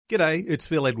G'day, it's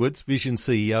Phil Edwards, Vision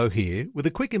CEO here, with a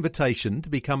quick invitation to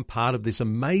become part of this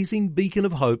amazing beacon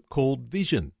of hope called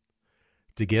Vision.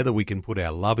 Together we can put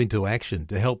our love into action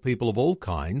to help people of all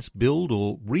kinds build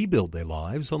or rebuild their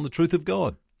lives on the truth of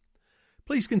God.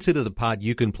 Please consider the part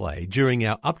you can play during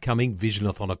our upcoming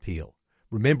Visionathon appeal,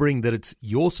 remembering that it's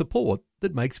your support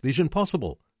that makes Vision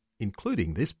possible,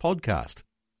 including this podcast.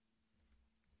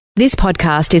 This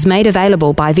podcast is made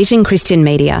available by Vision Christian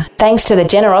Media, thanks to the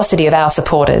generosity of our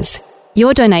supporters.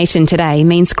 Your donation today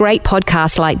means great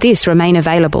podcasts like this remain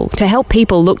available to help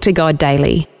people look to God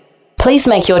daily. Please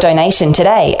make your donation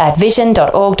today at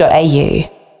vision.org.au.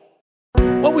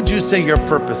 What would you say your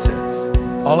purpose is?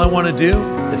 All I want to do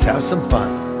is have some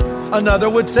fun. Another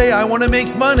would say, I want to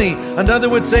make money. Another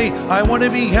would say, I want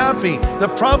to be happy. The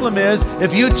problem is,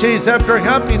 if you chase after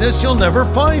happiness, you'll never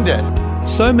find it.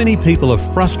 So many people are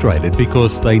frustrated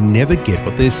because they never get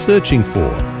what they're searching for.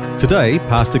 Today,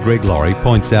 Pastor Greg Laurie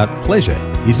points out pleasure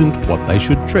isn't what they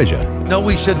should treasure. No,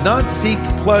 we should not seek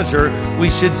pleasure.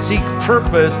 We should seek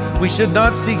purpose. We should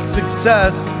not seek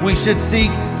success. We should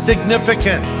seek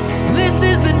significance. This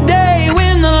is the day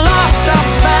when the lost are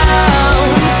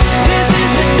found. This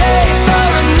is the day for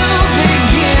a new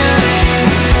beginning.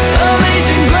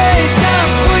 Amazing grace, how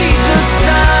sweet the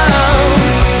sound.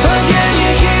 Again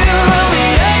you hear all the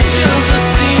angels are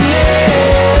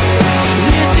singing.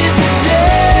 This is the day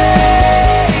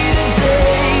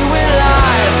when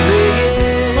life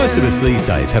begins. Most of us these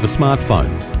days have a smartphone.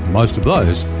 Most of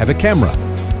those have a camera.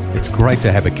 It's great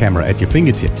to have a camera at your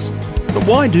fingertips. But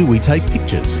why do we take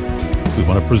pictures? We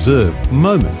want to preserve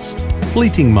moments,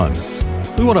 fleeting moments.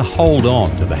 We want to hold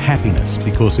on to the happiness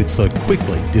because it so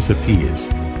quickly disappears.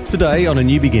 Today on A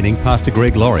New Beginning, Pastor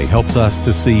Greg Laurie helps us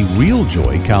to see real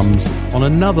joy comes on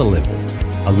another level,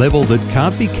 a level that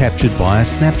can't be captured by a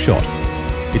snapshot.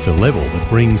 It's a level that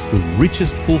brings the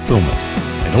richest fulfillment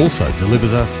and also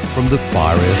delivers us from the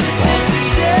fieriest trials.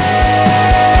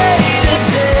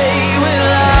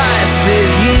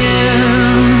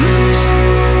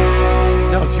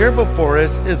 Now, here before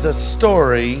us is a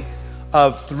story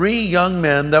of three young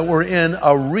men that were in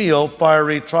a real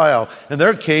fiery trial. In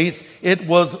their case, it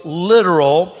was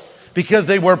literal because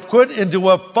they were put into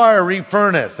a fiery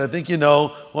furnace. I think you know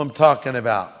who I'm talking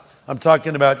about. I'm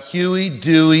talking about Huey,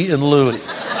 Dewey, and Louie.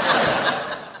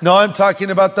 No, I'm talking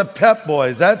about the Pep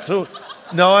Boys. That's who.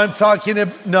 No, I'm talking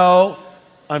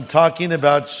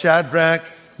about Shadrach,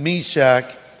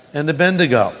 Meshach, and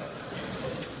Abednego.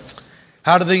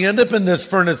 How did they end up in this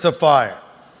furnace of fire?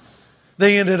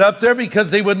 They ended up there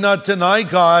because they would not deny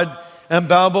God and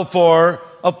bow before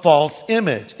a false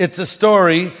image. It's a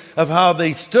story of how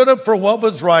they stood up for what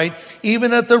was right,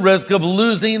 even at the risk of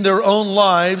losing their own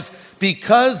lives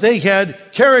because they had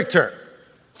character.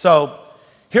 So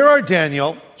here are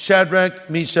Daniel, Shadrach,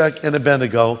 Meshach, and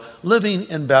Abednego living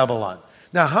in Babylon.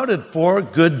 Now, how did four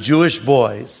good Jewish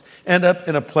boys end up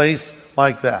in a place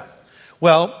like that?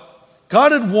 Well,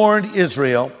 God had warned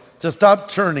Israel to stop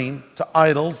turning to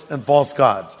idols and false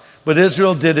gods. But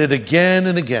Israel did it again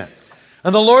and again.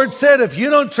 And the Lord said, if you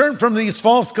don't turn from these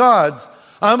false gods,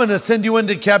 I'm going to send you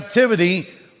into captivity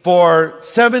for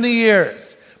 70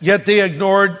 years. Yet they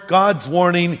ignored God's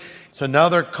warning. So now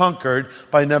they're conquered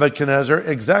by Nebuchadnezzar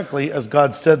exactly as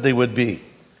God said they would be.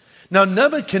 Now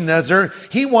Nebuchadnezzar,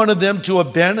 he wanted them to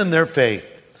abandon their faith.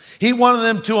 He wanted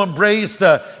them to embrace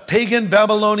the pagan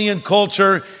Babylonian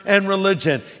culture and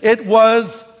religion. It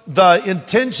was the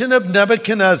intention of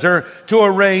Nebuchadnezzar to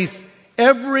erase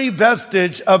every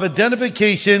vestige of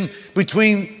identification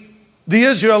between the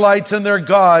Israelites and their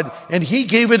God. And he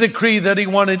gave a decree that he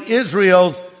wanted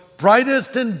Israel's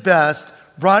brightest and best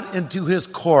brought into his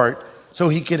court so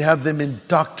he could have them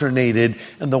indoctrinated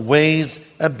in the ways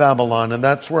of Babylon. And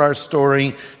that's where our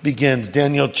story begins.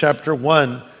 Daniel chapter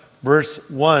 1, verse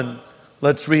 1.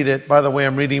 Let's read it. By the way,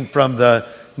 I'm reading from the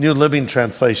New Living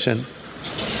Translation.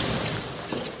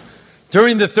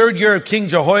 During the third year of King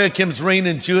Jehoiakim's reign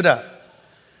in Judah,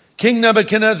 King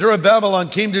Nebuchadnezzar of Babylon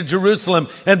came to Jerusalem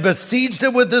and besieged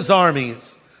it with his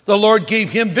armies. The Lord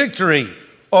gave him victory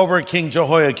over King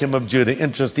Jehoiakim of Judah.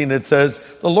 Interesting, it says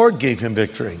the Lord gave him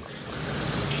victory.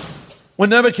 When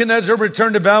Nebuchadnezzar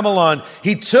returned to Babylon,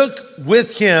 he took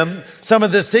with him some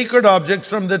of the sacred objects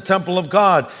from the temple of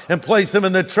God and placed them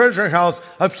in the treasure house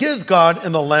of his God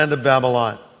in the land of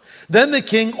Babylon. Then the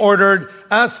king ordered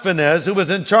Ashpenaz, who was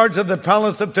in charge of the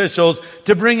palace officials,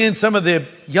 to bring in some of the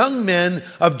young men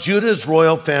of Judah's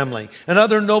royal family and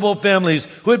other noble families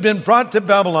who had been brought to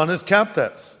Babylon as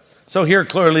captives. So here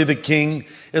clearly the king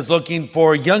is looking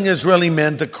for young Israeli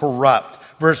men to corrupt.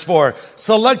 Verse 4,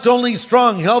 select only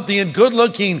strong, healthy, and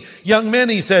good-looking young men,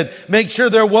 he said. Make sure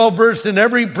they're well-versed in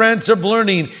every branch of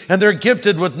learning, and they're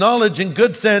gifted with knowledge and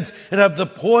good sense, and have the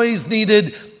poise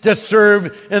needed to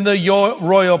serve in the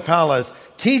royal palace.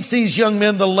 Teach these young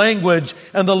men the language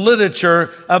and the literature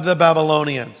of the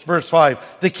Babylonians. Verse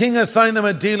 5, the king assigned them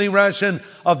a daily ration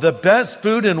of the best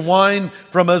food and wine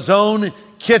from his own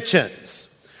kitchens.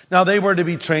 Now, they were to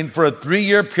be trained for a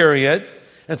 3-year period,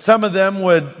 and some of them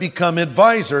would become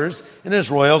advisors in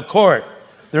his royal court.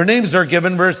 Their names are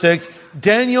given, verse 6,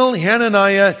 Daniel,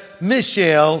 Hananiah,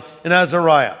 Mishael, and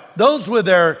Azariah. Those were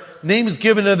their names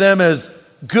given to them as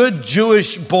good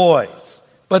Jewish boys.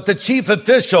 But the chief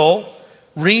official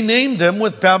renamed them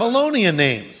with Babylonian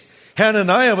names.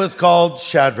 Hananiah was called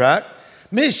Shadrach,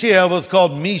 Mishael was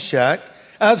called Meshach,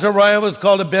 Azariah was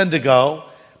called Abednego.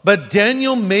 But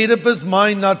Daniel made up his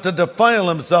mind not to defile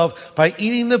himself by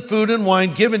eating the food and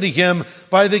wine given to him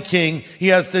by the king.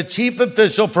 He asked the chief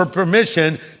official for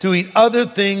permission to eat other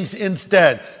things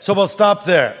instead. So we'll stop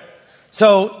there.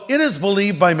 So it is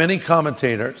believed by many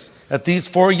commentators that these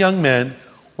 4 young men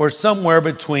were somewhere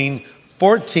between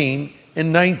 14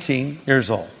 and 19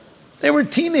 years old. They were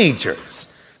teenagers.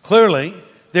 Clearly,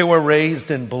 they were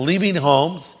raised in believing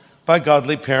homes by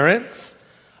godly parents.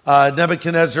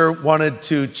 Nebuchadnezzar wanted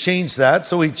to change that,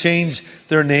 so he changed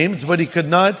their names, but he could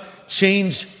not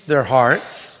change their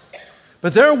hearts.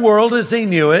 But their world as they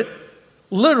knew it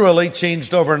literally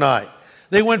changed overnight.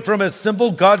 They went from a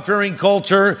simple God-fearing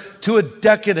culture to a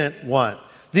decadent one.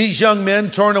 These young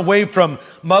men, torn away from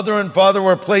mother and father,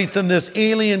 were placed in this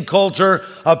alien culture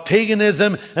of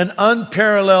paganism and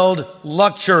unparalleled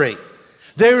luxury.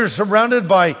 They were surrounded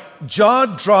by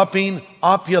jaw-dropping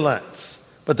opulence.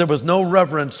 But there was no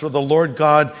reverence for the Lord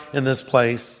God in this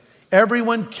place.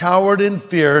 Everyone cowered in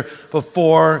fear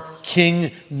before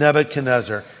King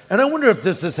Nebuchadnezzar. And I wonder if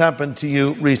this has happened to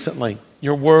you recently.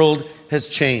 Your world has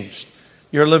changed.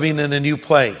 You're living in a new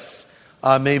place.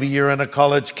 Maybe you're in a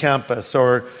college campus,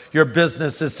 or your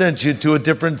business has sent you to a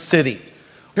different city.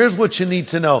 Here's what you need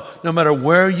to know. No matter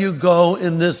where you go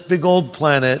in this big old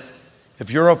planet, if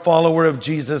you're a follower of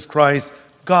Jesus Christ,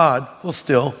 God will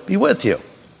still be with you.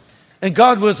 And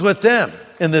God was with them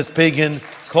in this pagan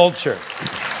culture.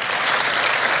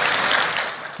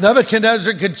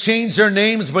 Nebuchadnezzar could change their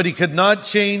names, but he could not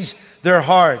change their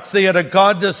hearts. They had a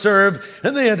God to serve,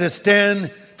 and they had to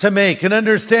stand to make. And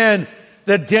understand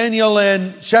that Daniel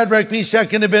and Shadrach,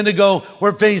 Meshach, and Abednego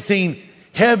were facing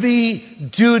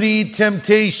heavy-duty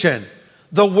temptation.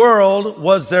 The world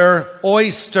was their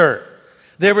oyster.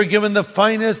 They were given the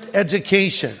finest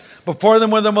education. Before them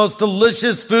were the most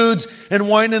delicious foods and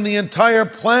wine in the entire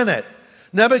planet.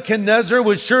 Nebuchadnezzar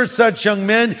was sure such young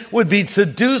men would be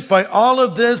seduced by all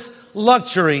of this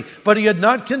luxury, but he had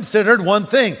not considered one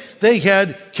thing. They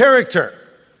had character.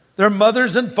 Their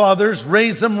mothers and fathers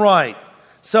raised them right.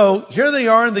 So here they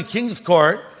are in the king's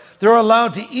court. They're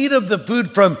allowed to eat of the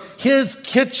food from his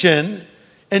kitchen,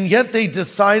 and yet they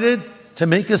decided to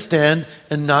make a stand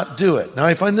and not do it. Now,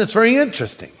 I find this very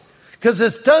interesting, because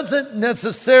this doesn't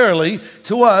necessarily,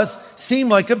 to us, seem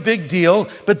like a big deal,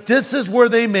 but this is where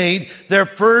they made their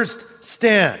first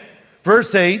stand.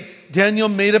 Verse 8, Daniel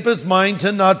made up his mind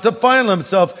to not defile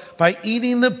himself by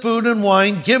eating the food and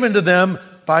wine given to them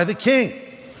by the king.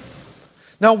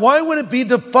 Now, why would it be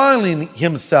defiling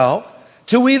himself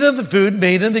to eat of the food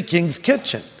made in the king's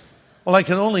kitchen? Well, I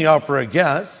can only offer a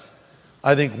guess.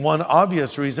 I think one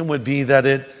obvious reason would be that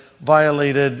it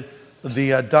violated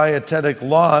the dietetic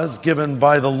laws given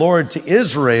by the Lord to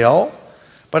Israel.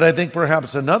 But I think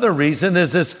perhaps another reason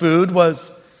is this food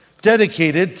was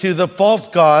dedicated to the false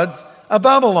gods of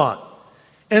Babylon.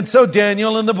 And so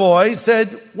Daniel and the boys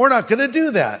said, we're not going to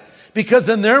do that, because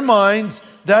in their minds,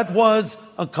 that was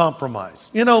a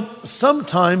compromise. You know,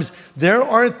 sometimes there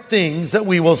are things that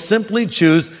we will simply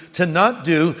choose to not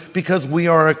do because we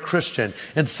are a Christian.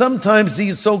 And sometimes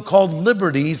these so-called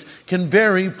liberties can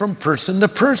vary from person to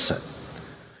person.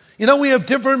 You know, we have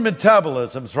different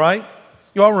metabolisms, right?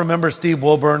 You all remember Steve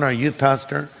Wilburn, our youth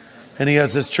pastor? And he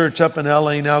has this church up in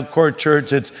LA now, Court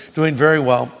Church. It's doing very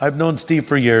well. I've known Steve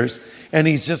for years. And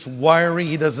he's just wiry.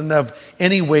 He doesn't have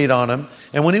any weight on him.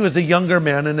 And when he was a younger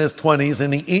man in his 20s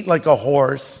and he ate like a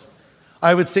horse,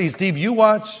 I would say, Steve, you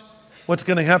watch what's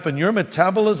going to happen. Your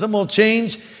metabolism will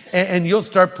change and you'll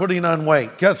start putting on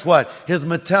weight. Guess what? His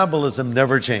metabolism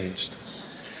never changed.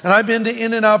 And I've been to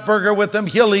In-N-Out Burger with him.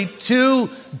 He'll eat 2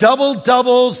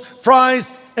 doubles,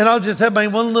 fries, and I'll just have my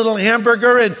one little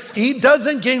hamburger, and he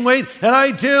doesn't gain weight, and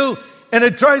I do, and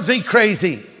it drives me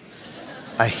crazy.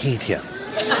 I hate him.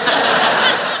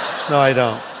 No, I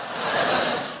don't.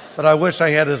 But I wish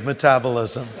I had his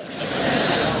metabolism.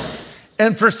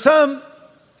 And for some,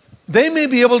 they may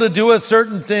be able to do a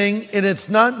certain thing and it's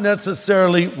not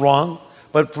necessarily wrong.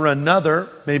 But for another,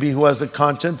 maybe who has a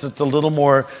conscience, it's a little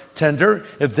more tender.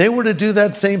 If they were to do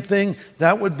that same thing,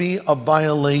 that would be a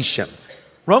violation.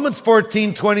 Romans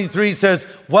 14:23 says,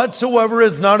 whatsoever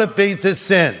is not of faith is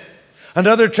sin.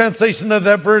 Another translation of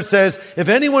that verse says, if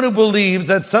anyone who believes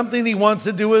that something he wants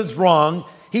to do is wrong,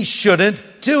 he shouldn't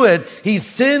do it. He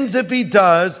sins if he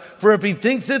does, for if he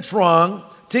thinks it's wrong,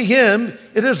 to him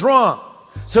it is wrong.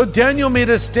 So Daniel made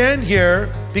a stand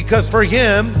here because for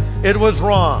him it was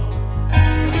wrong.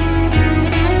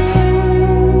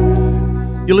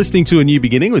 You're listening to A New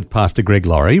Beginning with Pastor Greg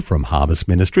Laurie from Harvest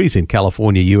Ministries in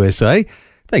California, USA.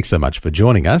 Thanks so much for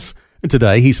joining us. And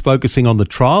today he's focusing on the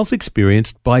trials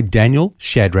experienced by Daniel,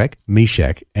 Shadrach,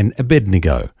 Meshach, and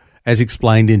Abednego, as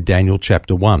explained in Daniel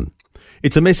chapter 1.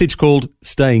 It's a message called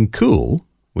Staying Cool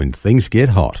When Things Get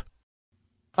Hot.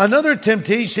 Another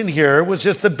temptation here was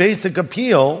just the basic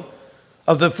appeal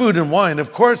of the food and wine,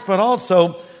 of course, but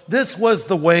also this was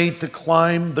the way to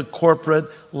climb the corporate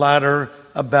ladder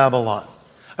of Babylon.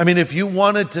 I mean, if you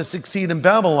wanted to succeed in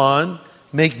Babylon,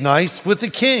 make nice with the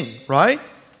king, right?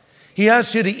 He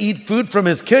asks you to eat food from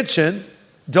his kitchen.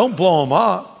 Don't blow him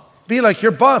off. Be like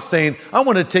your boss saying, I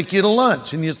want to take you to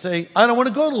lunch. And you say, I don't want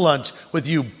to go to lunch with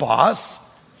you, boss.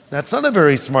 That's not a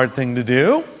very smart thing to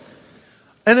do.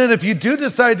 And then if you do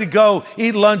decide to go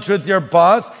eat lunch with your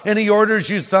boss and he orders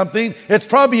you something, it's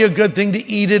probably a good thing to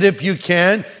eat it if you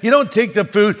can. You don't take the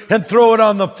food and throw it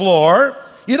on the floor.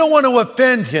 You don't want to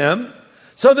offend him.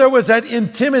 So there was that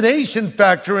intimidation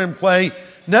factor in play.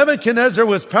 Nebuchadnezzar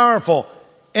was powerful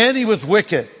and he was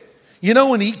wicked. You know,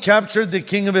 when he captured the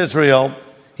king of Israel,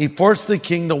 he forced the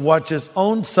king to watch his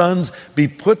own sons be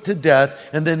put to death,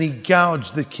 and then he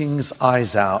gouged the king's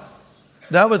eyes out.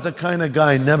 That was the kind of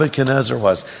guy Nebuchadnezzar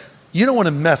was. You don't want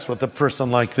to mess with a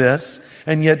person like this.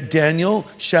 And yet Daniel,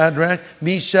 Shadrach,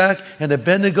 Meshach, and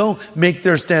Abednego make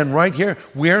their stand right here.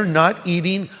 We're not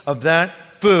eating of that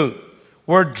food.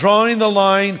 We're drawing the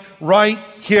line right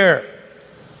here.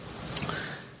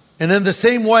 And in the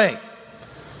same way,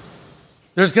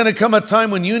 there's going to come a time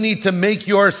when you need to make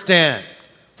your stand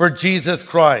for Jesus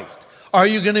Christ. Are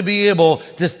you going to be able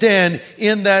to stand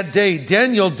in that day?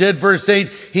 Daniel did, verse 8,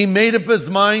 he made up his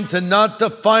mind to not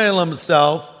defile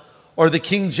himself, or the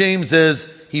King James is,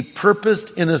 he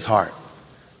purposed in his heart.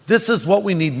 This is what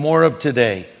we need more of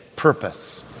today,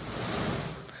 purpose.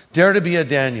 Dare to be a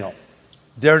Daniel.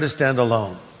 Dare to stand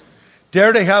alone.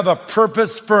 Dare to have a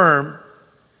purpose firm.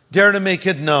 Dare to make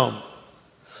it known.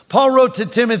 Paul wrote to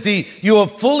Timothy, you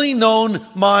have fully known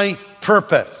my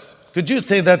purpose. Could you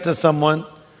say that to someone?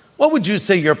 What would you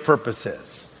say your purpose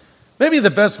is? Maybe the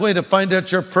best way to find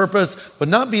out your purpose would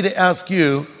not be to ask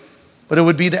you, but it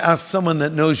would be to ask someone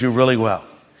that knows you really well.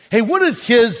 Hey, what is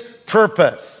his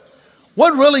purpose?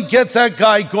 What really gets that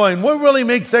guy going? What really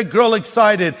makes that girl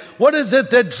excited? What is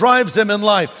it that drives him in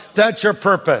life? That's your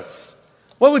purpose.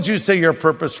 What would you say your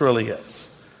purpose really is?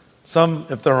 Some,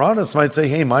 if they're honest, might say,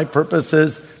 hey, my purpose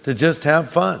is to just have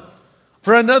fun.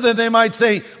 For another, they might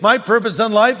say, my purpose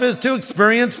in life is to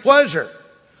experience pleasure.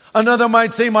 Another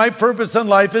might say, my purpose in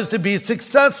life is to be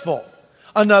successful.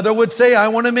 Another would say, I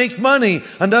want to make money.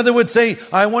 Another would say,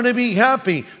 I want to be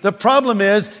happy. The problem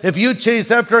is, if you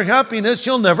chase after happiness,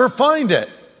 you'll never find it.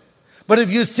 But if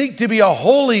you seek to be a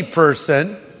holy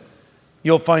person,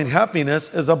 you'll find happiness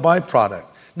as a byproduct.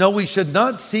 No, we should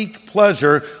not seek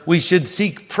pleasure. We should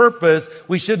seek purpose.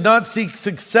 We should not seek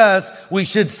success. We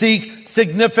should seek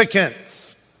significance.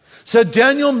 So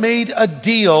Daniel made a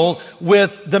deal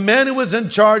with the man who was in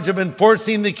charge of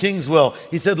enforcing the king's will.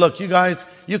 He said, look, you guys,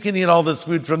 you can eat all this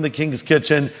food from the king's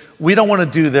kitchen. We don't want to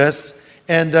do this.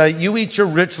 And you eat your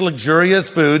rich,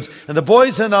 luxurious foods. And the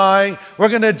boys and I, we're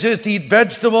going to just eat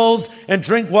vegetables and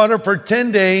drink water for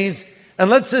 10 days. And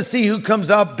let's just see who comes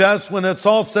out best when it's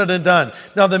all said and done.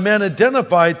 Now, the man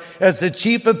identified as the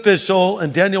chief official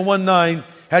in Daniel 1:9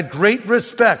 had great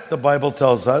respect, the Bible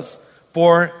tells us,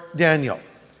 for Daniel.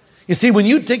 You see, when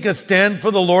you take a stand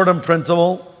for the Lord on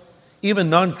principle, even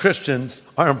non-Christians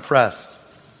are impressed.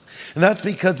 And that's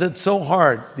because it's so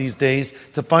hard these days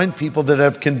to find people that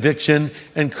have conviction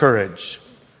and courage.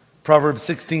 Proverbs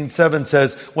 16:7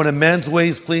 says, when a man's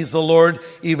ways please the Lord,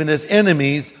 even his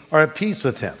enemies are at peace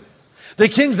with him. The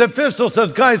king's official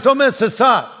says, guys, don't mess this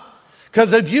up.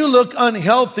 Because if you look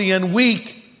unhealthy and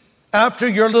weak after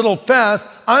your little fast,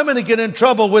 I'm going to get in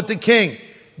trouble with the king.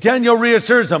 Daniel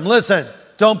reassures him, listen,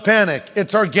 don't panic.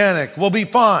 It's organic. We'll be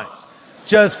fine.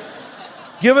 Just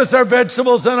give us our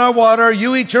vegetables and our water.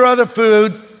 You eat your other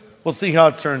food. We'll see how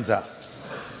it turns out.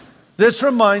 This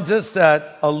reminds us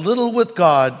that a little with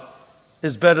God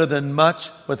is better than much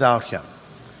without him.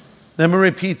 Let me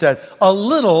repeat that. A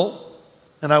little,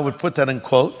 and I would put that in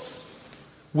quotes,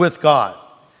 with God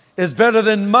is better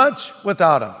than much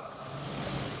without him.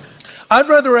 I'd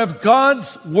rather have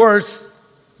God's worst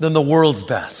than the world's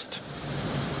best.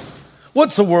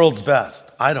 What's the world's best?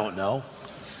 I don't know.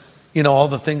 You know, all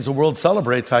the things the world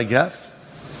celebrates, I guess.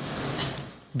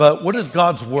 But what is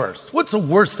God's worst? What's the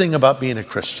worst thing about being a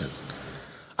Christian?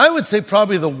 I would say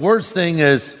probably the worst thing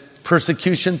is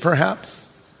persecution, perhaps.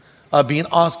 Being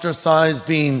ostracized,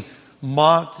 being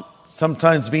mocked,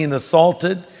 sometimes being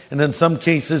assaulted, and in some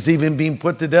cases even being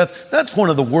put to death. That's one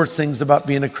of the worst things about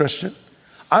being a Christian.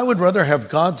 I would rather have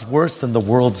God's worst than the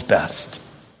world's best.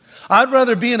 I'd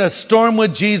rather be in a storm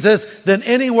with Jesus than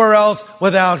anywhere else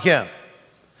without him.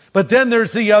 But then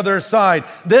there's the other side.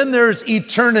 Then there's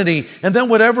eternity. And then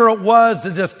whatever it was,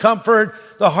 the discomfort,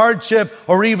 the hardship,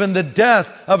 or even the death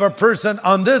of a person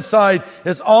on this side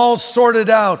is all sorted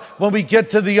out when we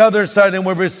get to the other side and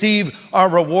we receive our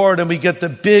reward and we get the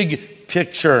big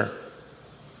picture.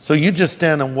 So you just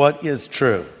stand on what is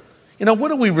true. You know, what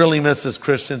do we really miss as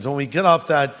Christians when we get off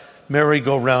that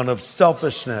merry-go-round of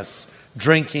selfishness,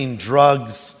 drinking,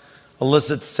 drugs,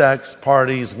 illicit sex,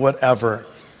 parties, whatever?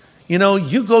 You know,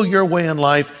 you go your way in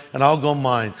life and I'll go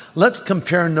mine. Let's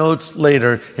compare notes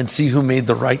later and see who made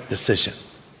the right decision.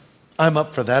 I'm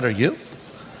up for that. Are you?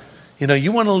 You know,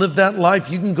 you want to live that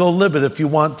life, you can go live it if you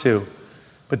want to.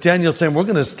 But Daniel's saying, we're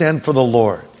going to stand for the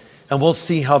Lord. And we'll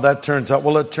see how that turns out.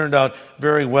 Well, it turned out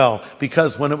very well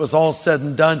because when it was all said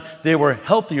and done, they were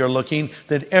healthier looking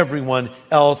than everyone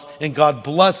else. And God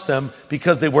blessed them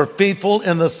because they were faithful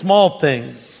in the small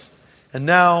things. And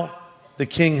now the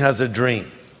king has a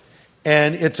dream.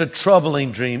 And it's a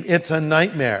troubling dream. It's a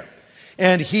nightmare.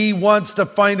 And he wants to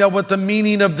find out what the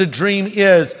meaning of the dream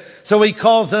is. So he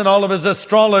calls in all of his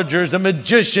astrologers and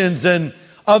magicians and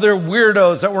other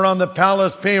weirdos that were on the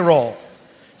palace payroll.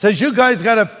 Says, you guys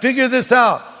got to figure this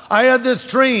out. I had this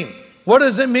dream. What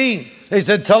does it mean? They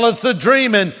said, tell us the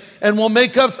dream and we'll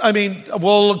make up,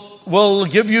 we'll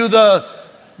give you the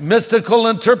mystical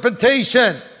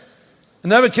interpretation.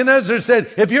 Nebuchadnezzar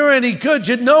said, if you're any good,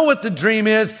 you'd know what the dream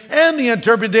is and the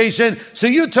interpretation. So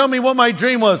you tell me what my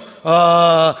dream was.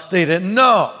 They didn't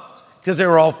know because they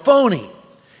were all phony.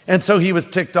 And so he was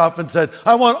ticked off and said,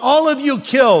 I want all of you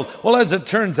killed. Well, as it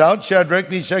turns out, Shadrach,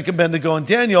 Meshach, Abednego, and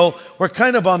Daniel were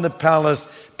kind of on the palace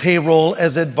payroll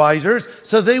as advisors,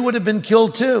 so they would have been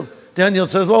killed too. Daniel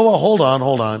says, well, hold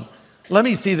on. Let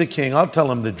me see the king. I'll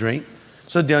tell him the dream.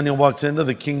 So Daniel walks into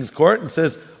the king's court and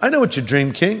says, I know what you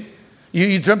dreamed, king.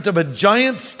 You dreamt of a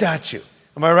giant statue.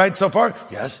 Am I right so far?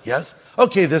 Yes.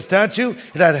 Okay, the statue,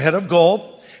 it had a head of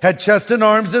gold, had chest and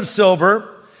arms of silver,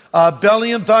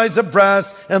 belly and thighs of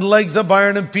brass, and legs of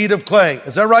iron and feet of clay.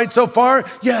 Is that right so far?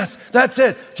 Yes, that's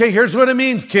it. Okay, here's what it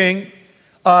means, king.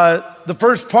 The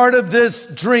first part of this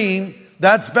dream,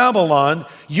 that's Babylon.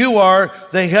 You are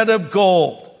the head of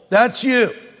gold. That's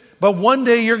you. But one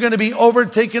day you're going to be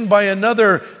overtaken by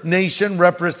another nation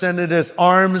represented as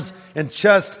arms and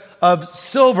chest of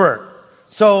silver.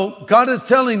 So God is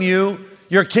telling you,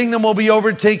 your kingdom will be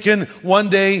overtaken one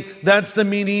day. That's the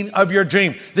meaning of your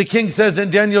dream. The king says in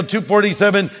Daniel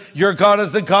 2:47, your God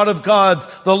is the God of gods,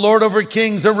 the Lord over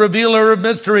kings, a revealer of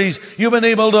mysteries. You've been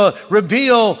able to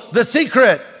reveal the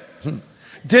secret.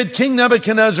 Did King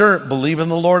Nebuchadnezzar believe in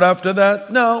the Lord after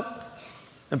that? No.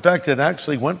 In fact, it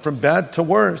actually went from bad to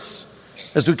worse.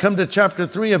 As we come to chapter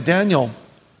 3 of Daniel,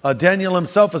 Daniel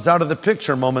himself is out of the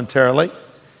picture momentarily.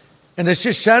 And it's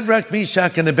just Shadrach,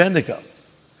 Meshach, and Abednego.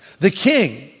 The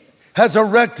king has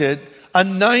erected a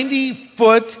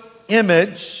 90-foot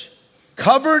image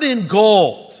covered in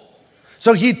gold.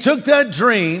 So he took that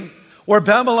dream where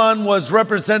Babylon was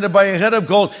represented by a head of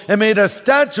gold and made a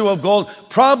statue of gold,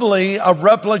 probably a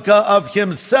replica of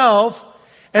himself.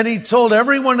 And he told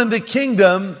everyone in the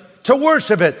kingdom to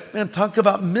worship it. Man, talk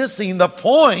about missing the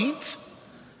point.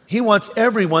 He wants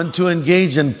everyone to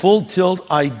engage in full tilt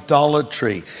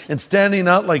idolatry. And standing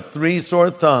out like three sore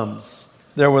thumbs,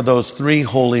 there were those three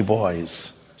holy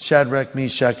boys, Shadrach,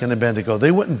 Meshach, and Abednego.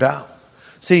 They wouldn't bow.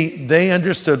 See, they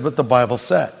understood what the Bible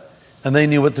said, and they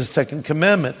knew what the second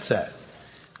commandment said.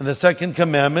 And the second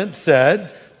commandment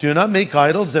said, do not make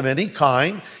idols of any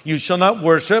kind. You shall not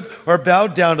worship or bow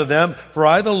down to them, for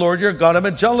I, the Lord your God, am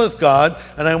a jealous God,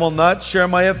 and I will not share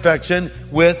my affection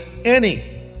with any.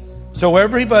 So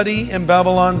everybody in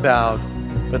Babylon bowed,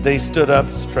 but they stood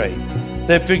up straight.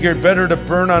 They figured better to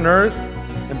burn on earth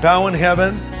and bow in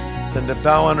heaven than to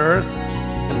bow on earth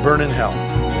and burn in hell.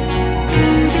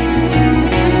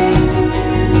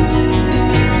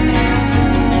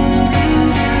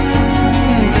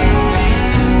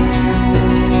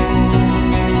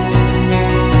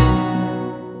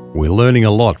 learning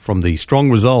a lot from the strong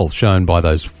resolve shown by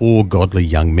those 4 godly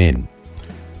young men.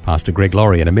 Pastor Greg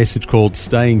Laurie in a message called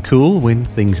Staying Cool When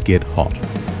Things Get Hot.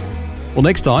 Well,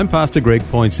 next time, Pastor Greg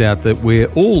points out that we're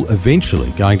all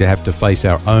eventually going to have to face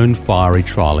our own fiery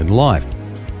trial in life.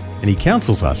 And he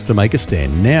counsels us to make a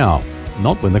stand now,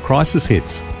 not when the crisis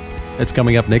hits. That's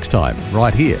coming up next time,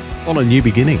 right here on A New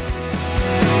Beginning.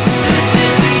 This is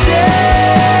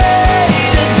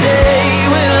the day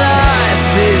when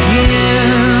life begins.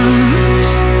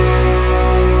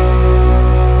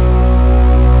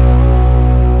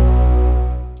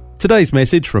 Today's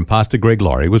message from Pastor Greg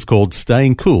Laurie was called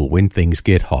Staying Cool When Things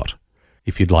Get Hot.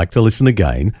 If you'd like to listen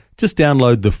again, just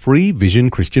download the free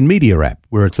Vision Christian Media app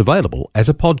where it's available as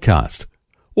a podcast.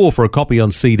 Or for a copy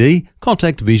on CD,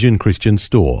 contact Vision Christian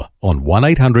Store on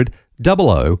 1800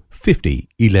 00 50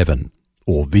 11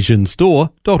 or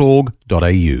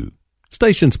visionstore.org.au.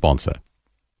 Station sponsor.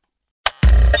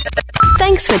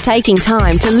 Thanks for taking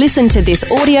time to listen to this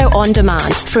audio on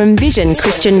demand from Vision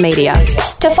Christian Media.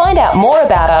 To find out more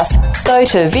about us, go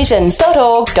to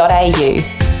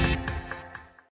vision.org.au.